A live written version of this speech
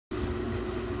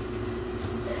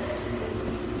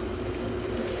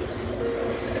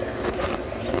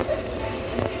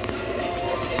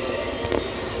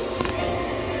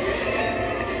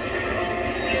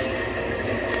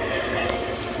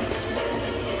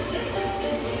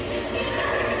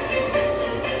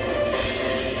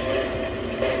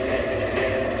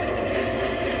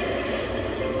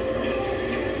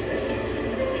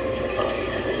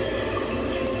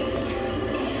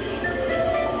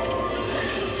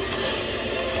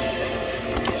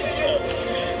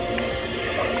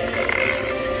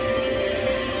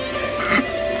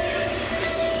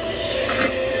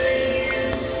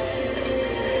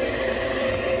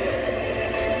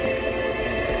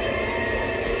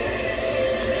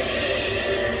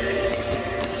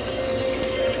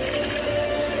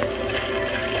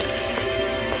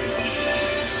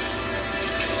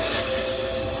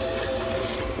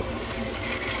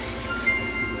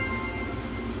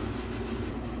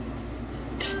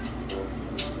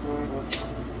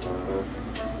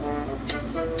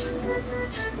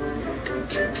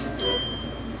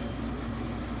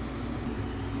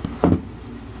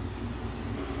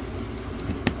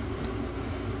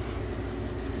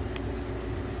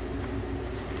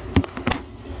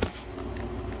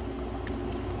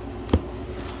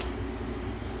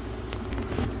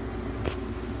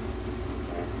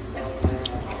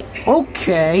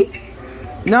Okay.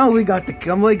 Now we got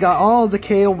all the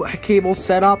cable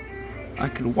set up. I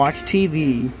can watch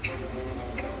TV.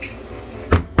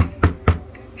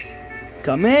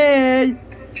 Come in.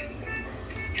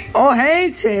 Oh,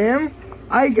 hey, Tim.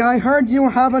 I heard you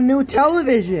have a new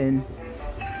television.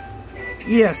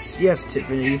 Yes,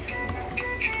 Tiffany.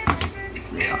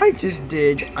 I just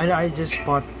did. I just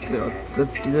bought the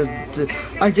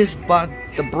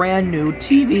brand new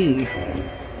TV.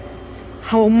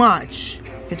 How much?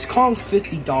 It's called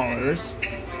 $50.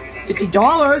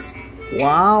 $50?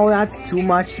 Wow, that's too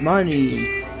much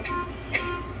money.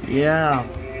 Yeah,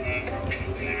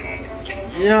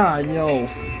 I know.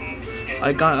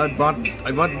 I bought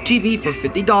the TV for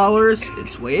 $50.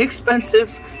 It's way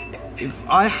expensive. If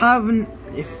I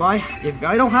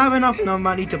don't have enough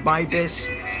money to buy this,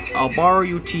 I'll borrow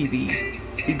your TV.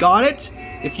 You got it?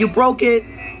 If you broke it,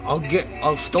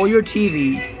 I'll steal your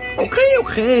TV.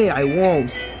 Okay, I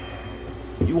won't.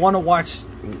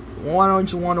 Why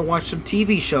don't you want to watch some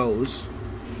TV shows?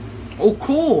 Oh,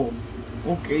 cool.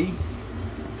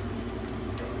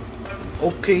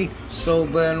 Okay, so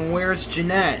then where's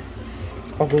Jeanette?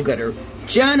 I'll go get her.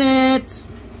 Janet!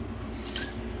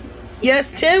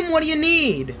 Yes, Tim, what do you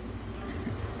need?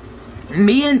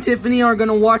 Me and Tiffany are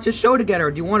gonna watch a show together.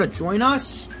 Do you want to join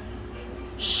us?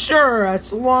 Sure,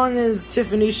 as long as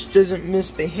Tiffany doesn't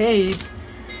misbehave.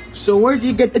 So where'd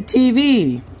you get the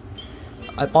TV?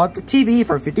 I bought the TV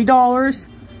for $50,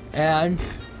 and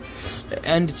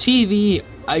the TV,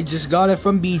 I just got it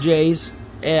from BJ's,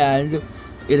 and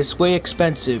it is way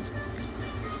expensive.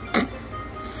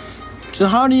 So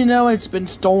how do you know it's been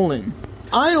stolen?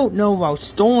 I don't know about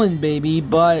stolen, baby,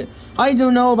 but I do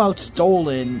know about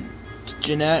stolen,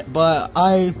 Jeanette, but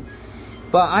I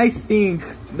think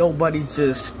nobody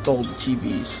just stole the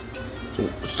TVs.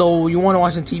 So you want to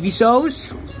watch some TV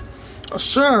shows?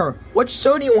 Sure. What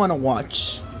show do you want to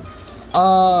watch?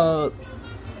 Oh,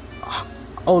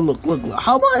 look.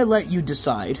 How about I let you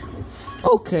decide?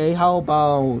 Okay, how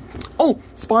about... Oh,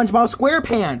 SpongeBob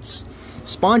SquarePants.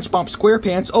 SpongeBob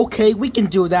SquarePants. Okay, we can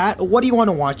do that. What do you want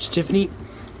to watch, Tiffany?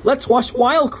 Let's watch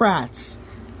Wild Kratts.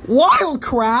 Wild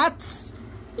Kratts?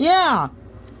 Yeah.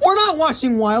 We're not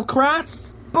watching Wild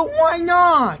Kratts. But why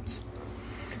not?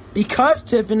 Because,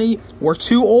 Tiffany, we're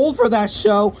too old for that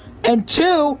show. And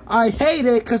two, I hate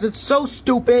it because it's so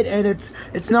stupid and it's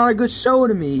not a good show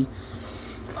to me.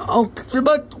 Oh,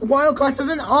 but Wild Kratts is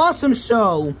an awesome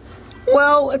show.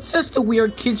 Well, it's just a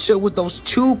weird kid show with those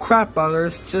two crap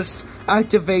brothers just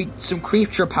activate some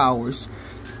creature powers.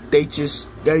 They just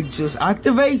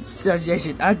activate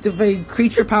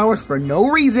creature powers for no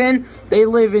reason. They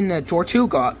live in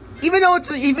Tortuga. Even though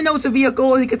it's a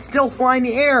vehicle, it could still fly in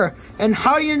the air. And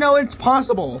how do you know it's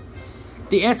possible?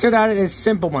 The answer to that is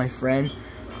simple, my friend.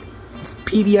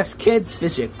 PBS Kids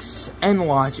physics and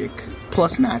logic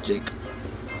plus magic.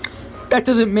 That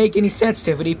doesn't make any sense,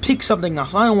 Tiffany. Pick something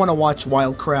else. I don't want to watch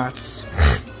Wild Kratts.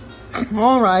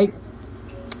 All right.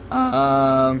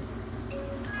 How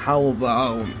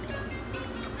about?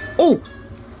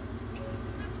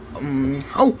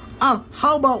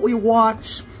 How about we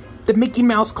watch the Mickey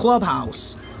Mouse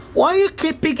Clubhouse? Why do you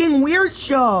keep picking weird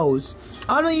shows?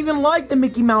 I don't even like the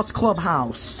Mickey Mouse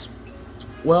Clubhouse.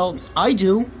 Well, I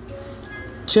do.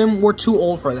 Tim, we're too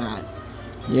old for that.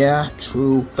 Yeah,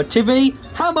 true. But Tiffany,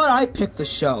 how about I pick the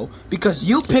show? Because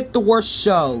you pick the worst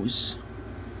shows.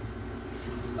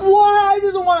 Why? I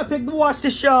just want to watch the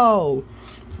show.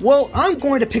 Well, I'm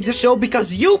going to pick the show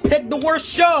because you pick the worst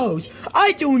shows.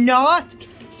 I do not.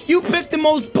 You pick the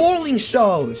most boring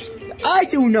shows. I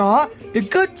do not. The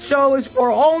good show is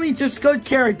for only just good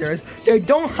characters. They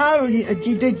don't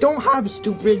have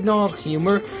stupid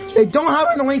humor. They don't have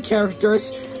annoying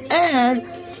characters, and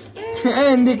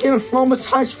they can almost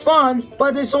have fun,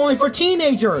 but it's only for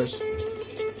teenagers.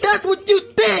 That's what you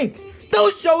think.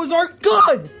 Those shows are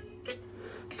good.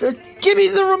 Give me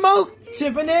the remote,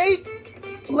 Tiffany.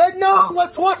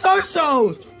 Let's watch our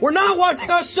shows. We're not watching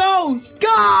our shows,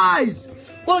 guys.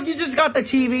 Look, you just got the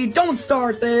TV. Don't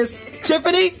start this,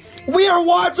 Tiffany. We are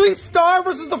watching Star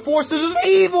vs. the Forces of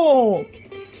Evil!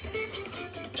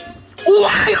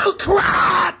 Wild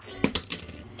Kratts!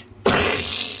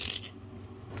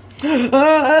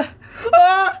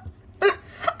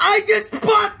 I just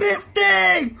bought this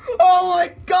thing! Oh my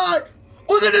god!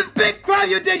 Look at this big crap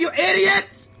you did, you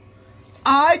idiot!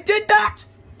 I did that?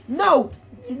 No!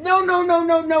 No!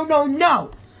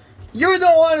 You're the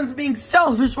one who's being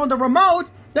selfish for the remote!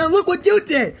 Now look what you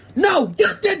did! No! You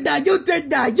did that!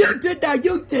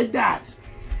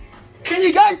 Can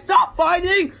you guys stop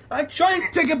fighting? I'm trying to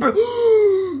take a break.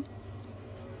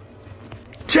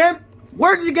 Tim,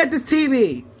 where did you get this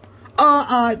TV?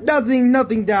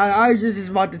 Nothing, Dad. I was just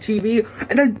about the TV,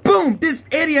 and then boom, this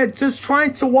idiot just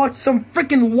trying to watch some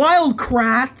freaking Wild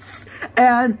Kratts,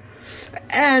 and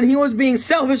he was being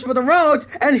selfish for the roads,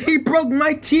 and he broke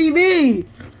my TV.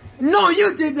 No,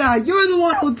 you did that. You're the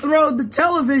one who threw the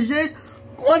television.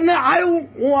 Well, no, I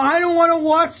don't want to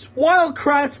watch Wild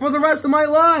Kratts for the rest of my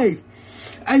life.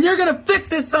 And you're gonna fix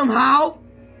this somehow.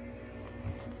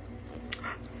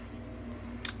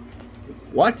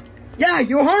 What? Yeah,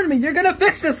 you heard me. You're gonna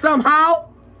fix this somehow.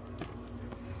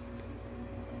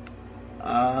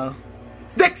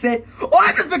 Fix it? Oh,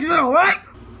 I can fix it, all right?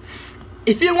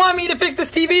 If you want me to fix this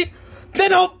TV,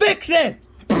 then I'll fix it.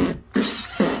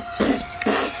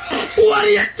 What are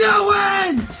you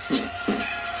doing?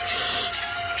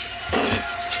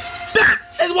 That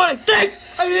is what I think.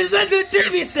 I mean, that's the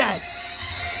TV set.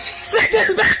 Set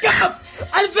this back up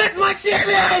and fix my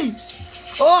TV.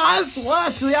 Oh,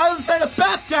 actually, I was set it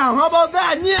back down. How about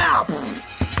that? Yeah.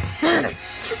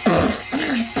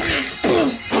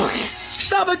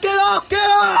 Stop it! Get off! Get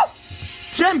off!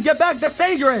 Tim, get back! That's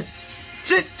dangerous.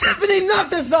 Tiffany, knock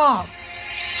this off.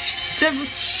 Tim,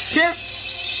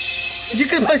 you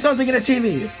can play something in the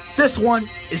TV. This one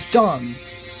is done.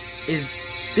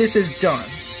 This is done.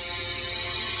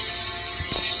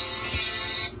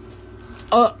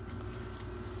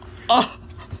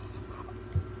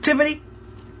 Tiffany,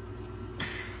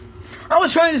 I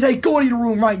was trying to say go to your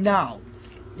room right now.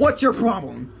 What's your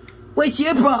problem? What's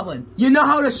your problem? You know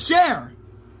how to share.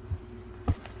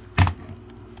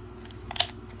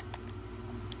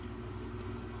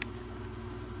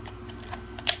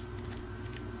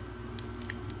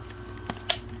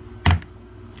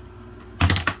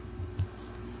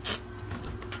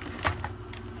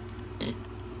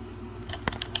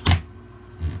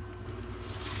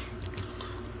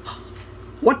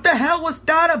 What the hell was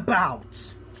that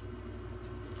about?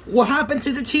 What happened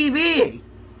to the TV?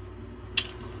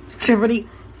 Tiffany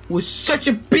was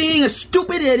being a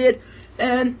stupid idiot,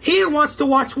 and he wants to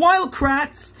watch Wild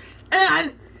Kratts,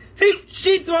 and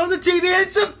she threw the TV and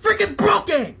it's freaking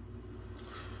broken.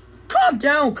 Calm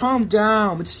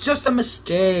down. It's just a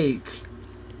mistake.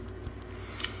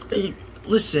 Hey,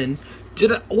 listen,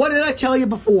 what did I tell you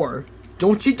before?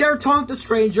 Don't you dare talk to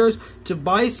strangers to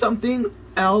buy something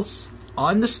else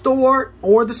on the store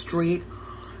or the street,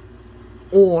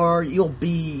 or you'll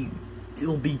be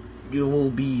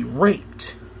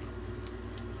raped.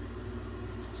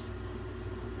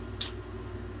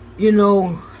 You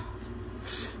know,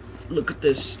 look at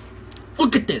this.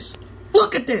 This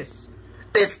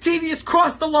TV has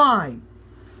crossed the line.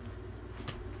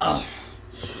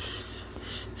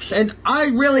 And I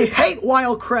really hate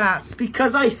Wild Kratts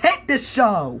because I hate this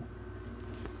show.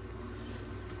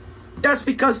 That's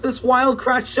because this Wild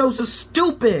Kratts show is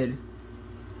stupid.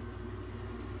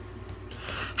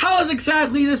 How is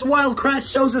exactly this Wild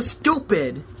Kratts show is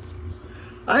stupid?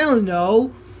 I don't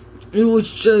know. It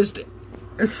was just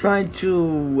trying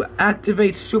to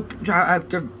activate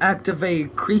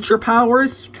creature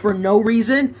powers for no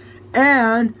reason,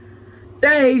 and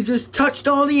they just touched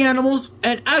all the animals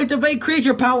and activate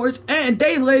creature powers, and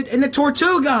they lived in the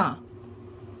Tortuga.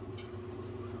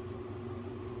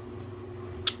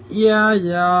 Yeah,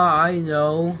 I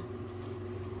know.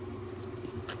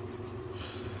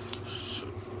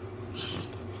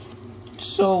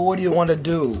 So, what do you want to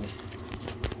do?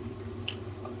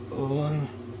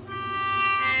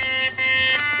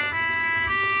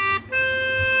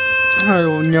 I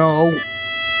don't know.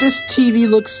 This TV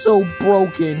looks so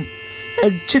broken,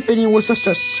 and Tiffany was just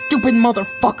a stupid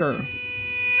motherfucker.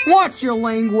 Watch your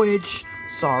language.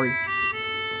 Sorry.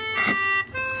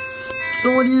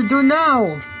 So what do you do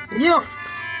now?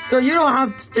 So you don't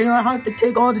have to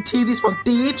take all the TVs from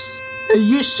thieves?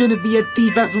 You shouldn't be a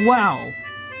thief as well.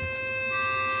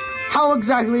 How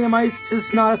exactly am I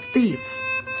just not a thief?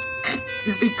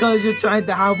 It's because you're trying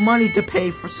to have money to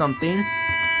pay for something.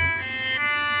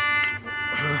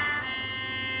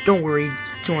 Don't worry,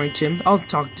 Tim. I'll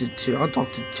talk to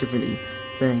Tiffany.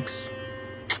 Thanks.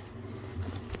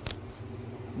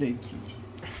 Thank you.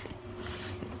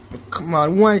 Come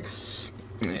on, why?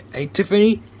 Hey,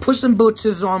 Tiffany, put some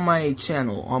butches on my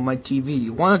channel, on my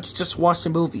TV. Why don't you just watch the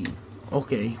movie?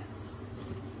 Okay.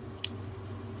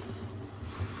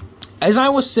 As I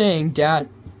was saying, Dad,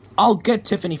 I'll get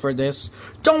Tiffany for this.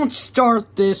 Don't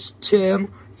start this,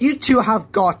 Tim. You two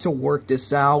have got to work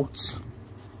this out.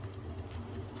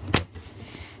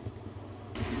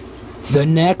 The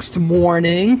next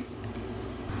morning...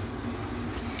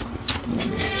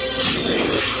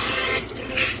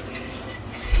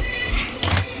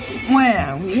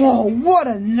 Wow, whoa, what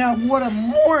a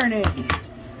morning.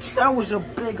 That was a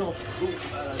big old poop.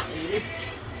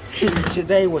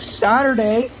 Today was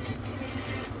Saturday.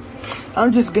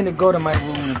 I'm just gonna go to my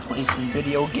room and play some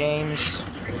video games.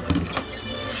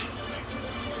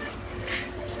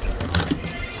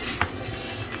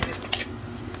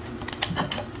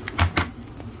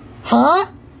 Huh?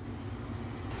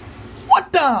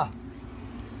 What the?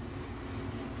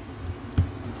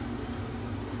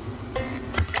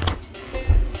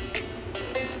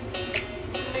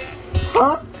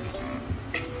 Huh?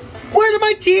 Where did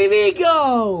my TV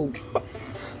go?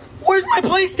 Where's my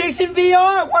PlayStation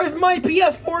VR? Where's my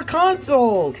PS4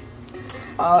 console?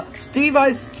 Steve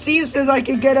says I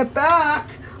can get it back.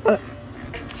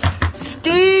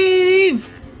 Steve!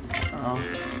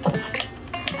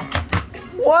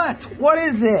 What? What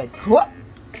is it? What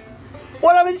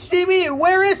happened to TV?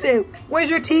 Where is it? Where's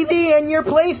your TV and your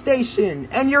PlayStation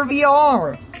and your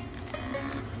VR?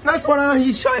 That's what I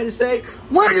was trying to say.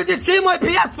 Where did you see my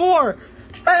PS4?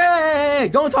 Hey,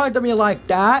 don't talk to me like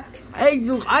that.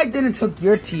 I didn't took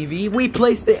your TV. We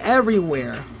placed it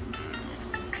everywhere.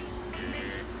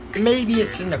 Maybe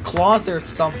it's in the closet or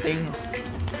something.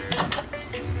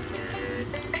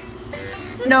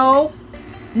 No.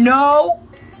 No.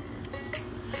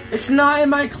 It's not in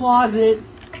my closet.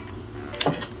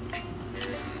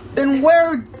 Then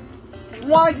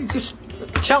why did you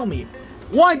tell me?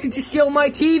 Why did you steal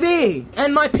my TV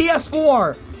and my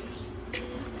PS4?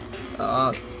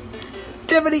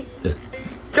 Tiffany,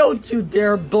 don't you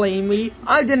dare blame me.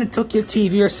 I didn't took your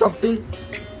TV or something.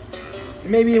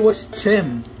 Maybe it was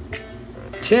Tim.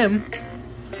 Tim?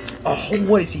 Oh,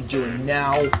 what is he doing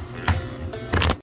now?